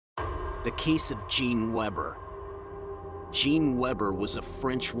The case of Jeanne Weber. Jeanne Weber was a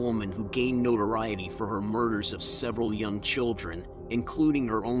French woman who gained notoriety for her murders of several young children, including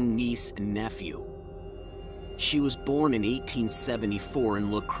her own niece and nephew. She was born in 1874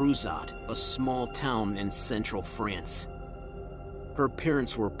 in Le Creusot, a small town in central France. Her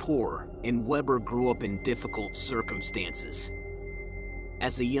parents were poor, and Weber grew up in difficult circumstances.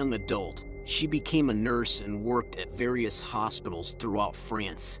 As a young adult, she became a nurse and worked at various hospitals throughout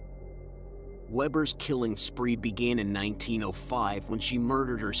France. Weber's killing spree began in 1905 when she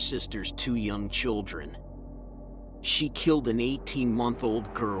murdered her sister's 2 young children. She killed an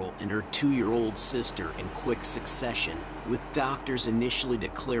 18-month-old girl and her 2-year-old sister in quick succession, with doctors initially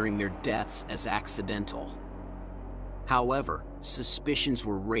declaring their deaths as accidental. However, suspicions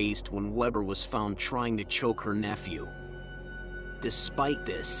were raised when Weber was found trying to choke her nephew. Despite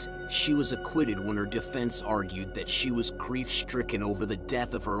this, she was acquitted when her defense argued that she was grief-stricken over the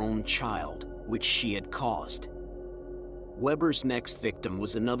death of her own child, which she had caused. Weber's next victim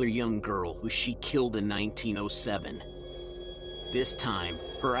was another young girl who she killed in 1907. This time,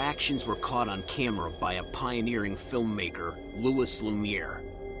 her actions were caught on camera by a pioneering filmmaker, Louis Lumière.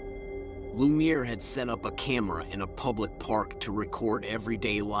 Lumière had set up a camera in a public park to record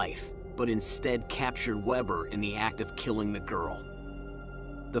everyday life, but instead captured Weber in the act of killing the girl.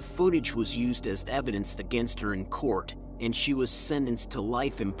 The footage was used as evidence against her in court, and she was sentenced to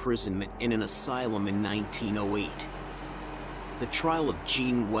life imprisonment in an asylum in 1908. The trial of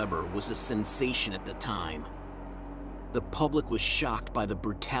Jeanne Weber was a sensation at the time. The public was shocked by the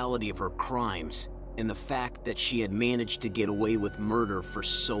brutality of her crimes and the fact that she had managed to get away with murder for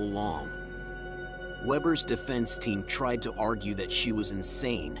so long. Weber's defense team tried to argue that she was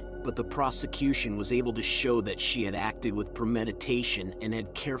insane, but the prosecution was able to show that she had acted with premeditation and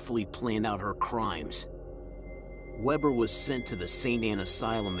had carefully planned out her crimes. Weber was sent to the Saint Anne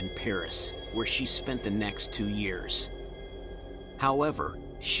Asylum in Paris, where she spent the next 2 years. However,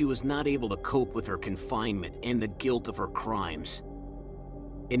 she was not able to cope with her confinement and the guilt of her crimes.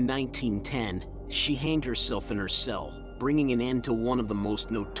 In 1910, she hanged herself in her cell, bringing an end to one of the most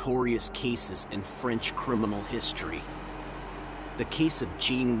notorious cases in French criminal history. The case of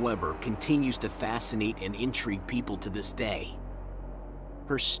Jeanne Weber continues to fascinate and intrigue people to this day.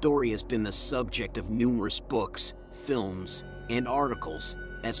 Her story has been the subject of numerous books, films, and articles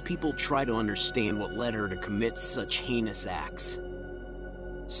as people try to understand what led her to commit such heinous acts.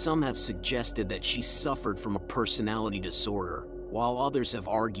 Some have suggested that she suffered from a personality disorder, while others have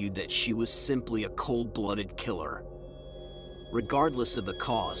argued that she was simply a cold-blooded killer. Regardless of the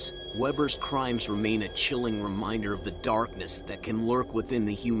cause, Weber's crimes remain a chilling reminder of the darkness that can lurk within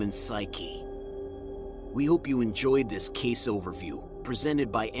the human psyche. We hope you enjoyed this case overview,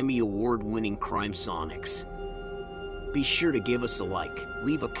 presented by Emmy Award-winning Crimesonics. Be sure to give us a like,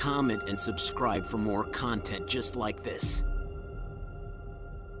 leave a comment, and subscribe for more content just like this.